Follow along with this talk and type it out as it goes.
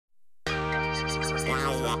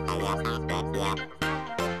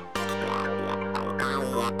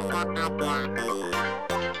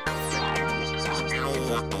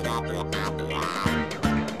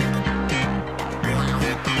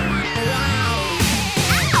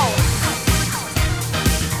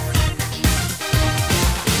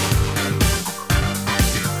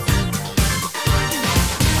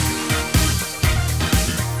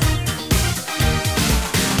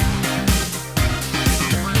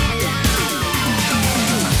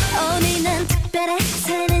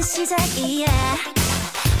시작이야.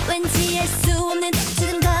 왠지 알 수 없는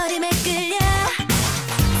두근거림에 끌려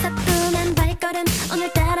사뿐한 발걸음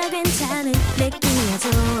오늘따라 괜찮은 느낌이야.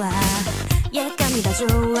 좋아 예감이 다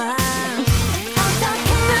좋아.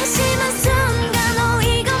 어떻게 한심한 순간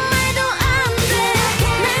이건 말도 안 돼.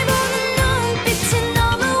 날 보는 눈빛이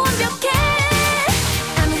너무 완벽해.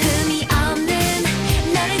 아무 흠이 없는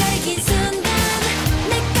너를 가리킨 순간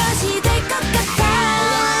내 것이 될 것 같아.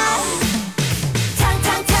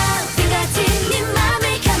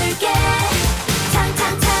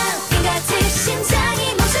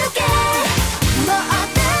 심장이 멈출게. 뭐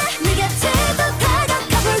어때 네 곁에 더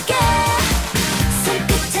다가가볼게.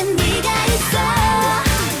 손끝엔 네가 있어.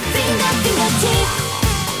 Finger fingertip.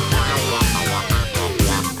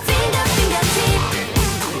 Finger fingertip.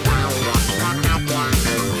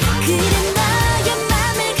 그래 너의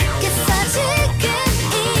맘을 갖겠어 지금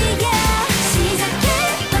이게 시작해.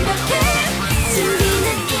 완벽해. 준비는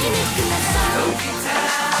이미 끝났어.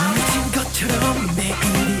 미친 것처럼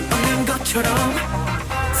매일이 없는 것처럼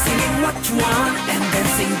Singing what you want and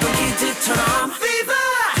dancing 또 키즈처럼 Viva!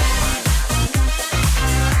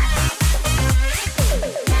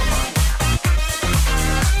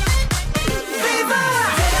 Viva!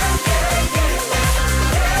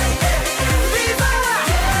 Viva!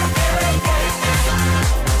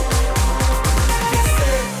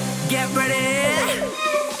 Get ready!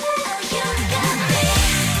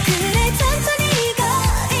 그래 천천히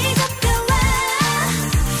거리 잡혀와.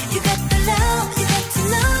 You got the love, you got to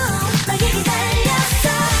know. 너에게 달렸어.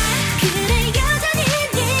 그래 여전히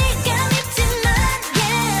네가 밉지만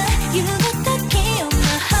yeah. You got the key on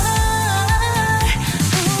my heart.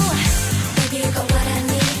 Ooh. Baby you got what I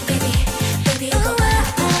need. Baby, baby you got what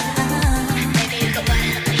I want. Baby you got what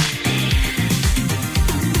I need.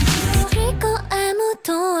 그리고 아무도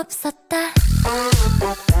없었다.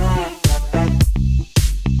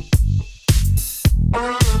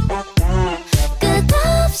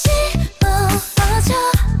 끝없이 멀어져.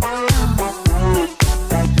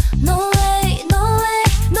 No way, no way,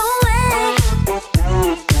 no way.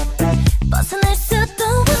 벗어날 수도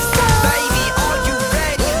없어. Baby, are you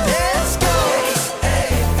ready? Let's go! Hey,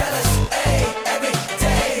 fellas, hey, every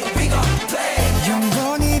day we gon' play.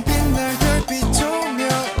 영원히 빛날 별빛 조명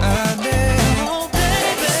안에. Oh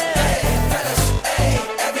baby,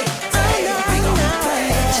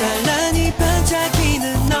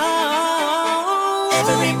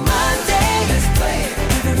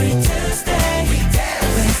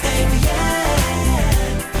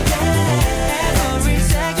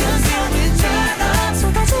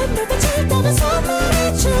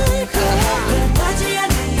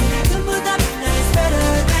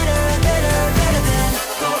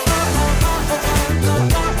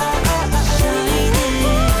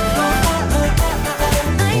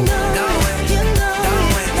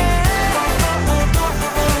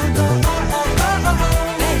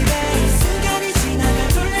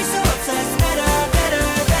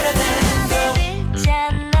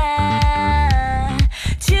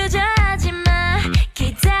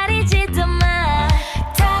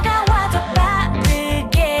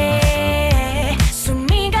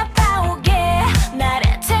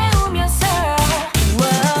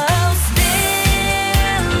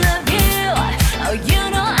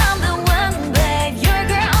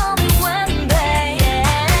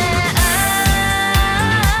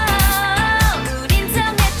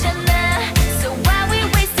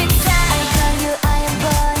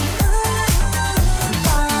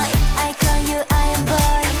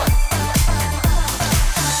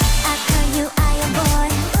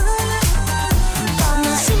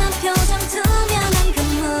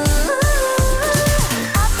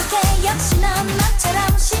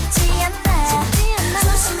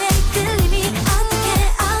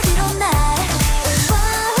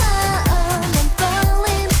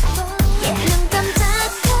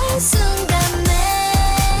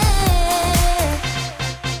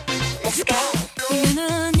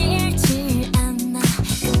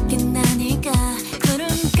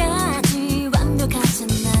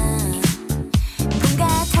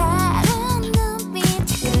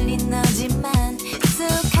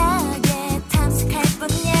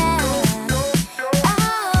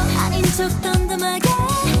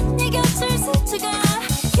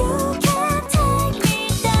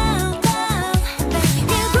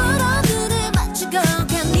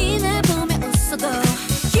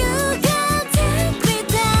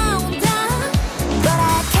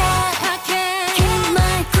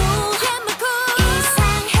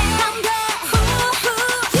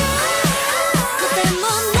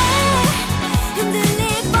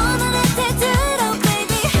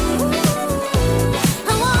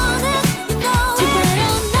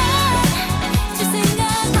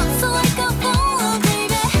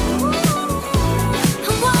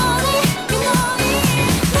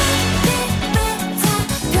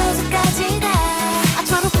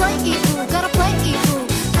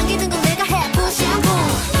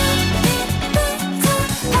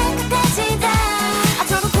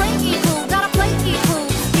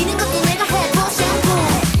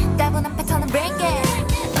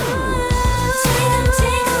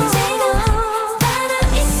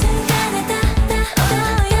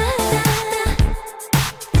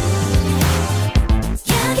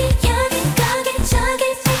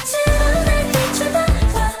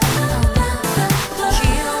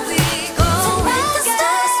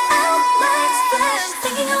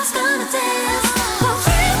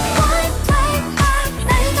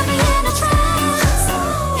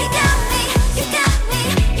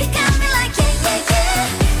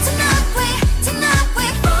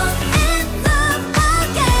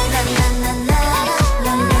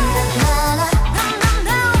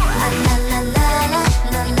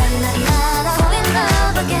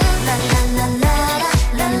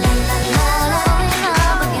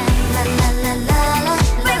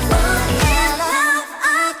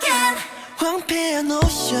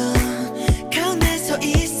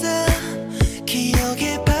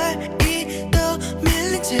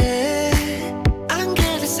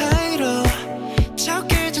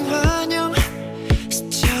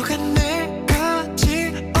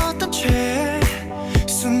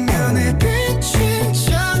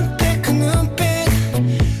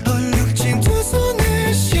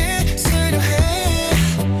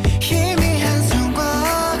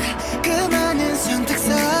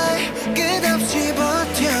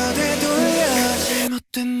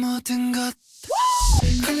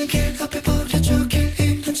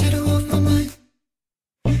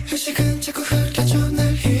 의식은 자꾸 흐려져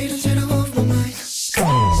날 잃은 zero of my mind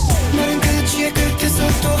너는 그 뒤에 끝에서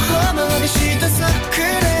또 허망하게 시도했어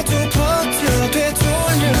그래도 버텨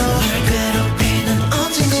되돌려 날 괴롭히는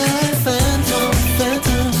언젠가의 phantom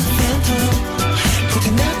phantom phantom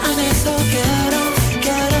부디 날 안에서 get off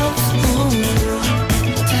get off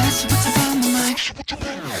다시 붙잡아 my mind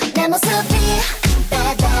내 모습이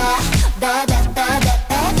baby baby baby baby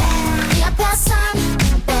네 앞에선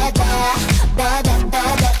baby baby baby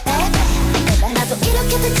baby 나도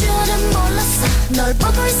이렇게 될 줄은 몰랐어 널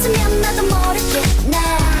보고 있으면 나도 모르게 날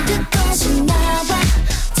듣고 싶나 봐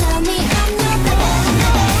Tell me I'm your baby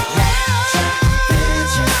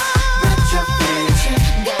Retro future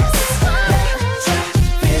Guess it's fine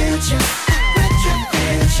future retro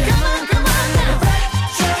future Come on come on now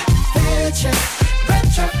future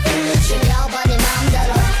retro future 실려버린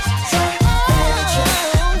맘대로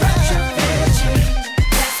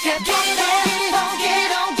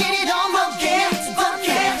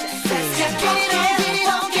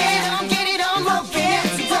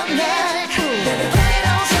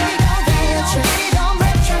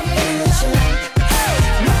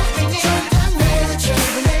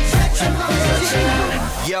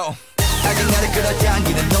Yo, 아직 나를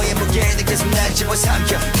끌어당기는 너의 무게는 계속 날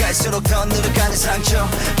집어삼켜 갈수록 더 늘어가는 상처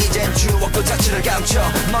이젠 추억도 자취를 감춰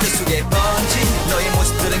머릿속에 번진 너의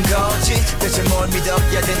모습들은 거짓 대체 뭘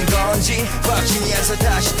믿어야 되는 건지 확신이 안 서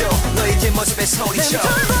다시 또 너의 뒷모습에 소리쳐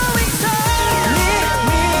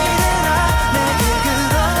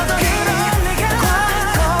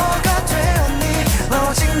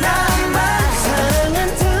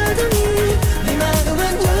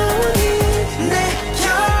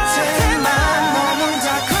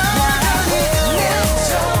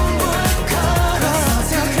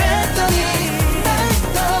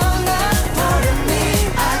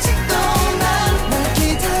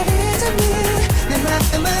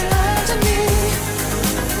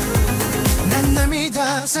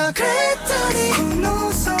그랬더니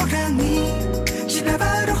군노소가니 집에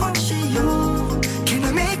바로 혹시요 Can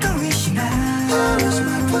I make a wish now Push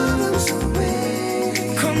my problems away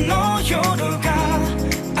この夜が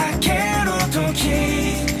明ける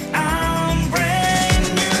時 I'm brand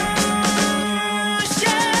new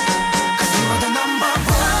yeah Cause you are the number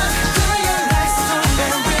one Do you like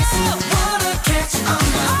strawberries Wanna catch on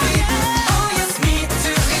my feet Oh yes me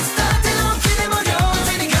too It's starting on 기대버려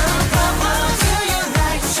되니까 problem Do you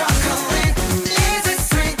like chocolate Is it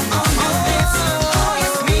sweet on your lips Oh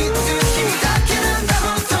yes me too 힘이 닿기는다고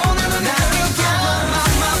또 나는 나를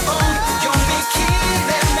my own 용기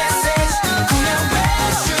기대 message 그냥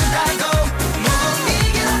where should I go 모든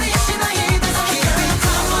이게 나를 신나게 돼서 keep it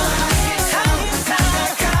cool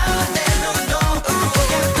상상할 내 눈도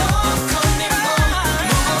우게 더 커네 모든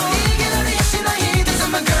이게 나를 신나게 돼서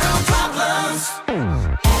my girl problems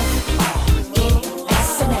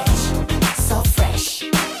F-R-E-S-N-H So fresh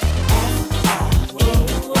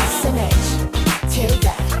F-R-E-S-N-H Till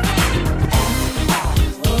that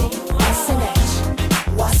F-R-E-S-N-H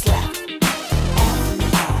What's left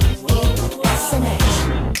F-R-E-S-N-H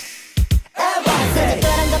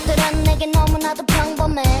특별한 것들은 내겐 너무나도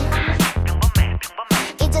평범해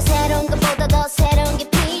이제 새로운 것보다 더 새로운 게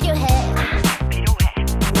필요해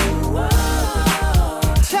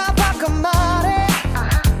자 바꿔 말해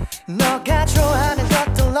너가 좋아하는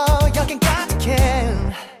것들로 여긴 가득해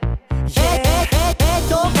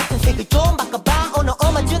똑같은 색을 좀 바꿔봐 오늘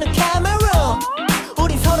오마주는 카메라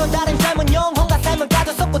우린 서로 다른 젊은 영혼과 삶을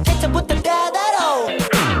가져섰고 태초부터 때대로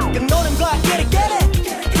그냥 노는 거야 get it get it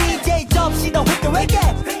DJ 접시도 획게 획게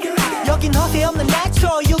여긴 허세 없는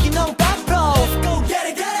natural 유기농 100% Let's go get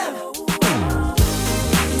it get it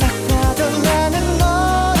딱 봐도 나는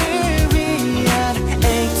너를 위한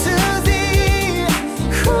A to Z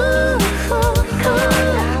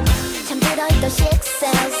참 들어있던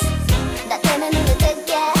식센스 나 때문에 눈을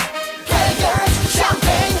뜨게 Hey girls,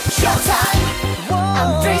 champagne, showtime I'm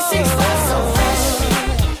 365 so fresh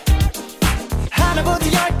하나부터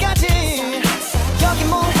열까지 여기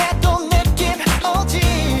뭘 해도 느낌 오지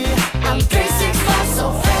I'm 365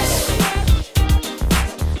 so fresh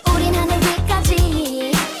우린 하늘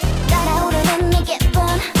위까지 날아오르는 이 기분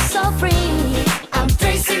so free I'm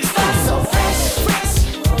 365 so fresh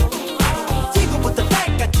지구부터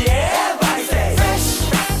달까지 Everybody say fresh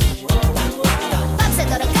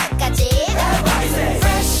밤새도록 끝까지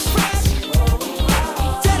fresh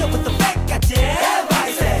제로부터 백까지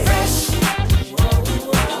Everybody say fresh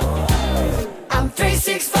I'm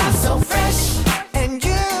 365 so fresh And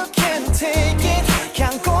you can take it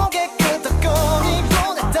그냥 고개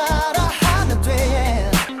끄덕거리고 날 따라 하면 돼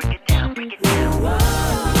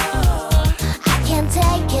I can't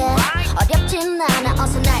take it 어렵진 않아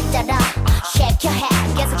어서 날 따라 shake your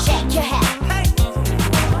head 계속 shake your head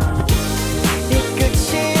이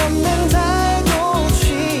끝이 없는 달고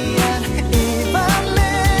취한 이 밤에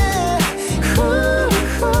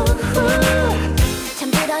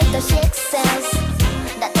잠들어 있던 sixth sense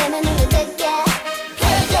나 때문에 눈을 뜨게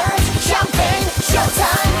Hey girls, champagne,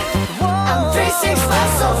 showtime I'm 365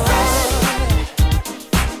 so fresh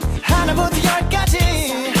하나부터 열까지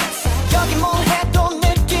여기 뭘 해도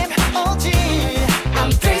느낌 오지 I'm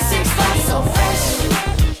 365 so fresh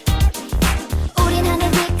우린 하늘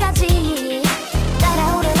위까지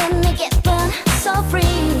따라오르는 내 기분 so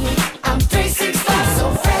free I'm 365 so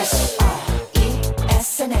fresh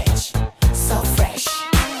R-E-S-N-H so fresh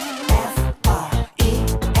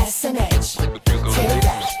F-R-E-S-N-H till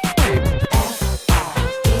that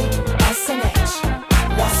F-R-E-S-N-H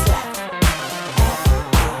what's left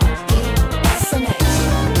F-R-E-S-N-H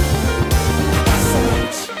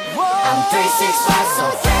S-N-H I'm 365 so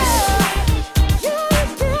fresh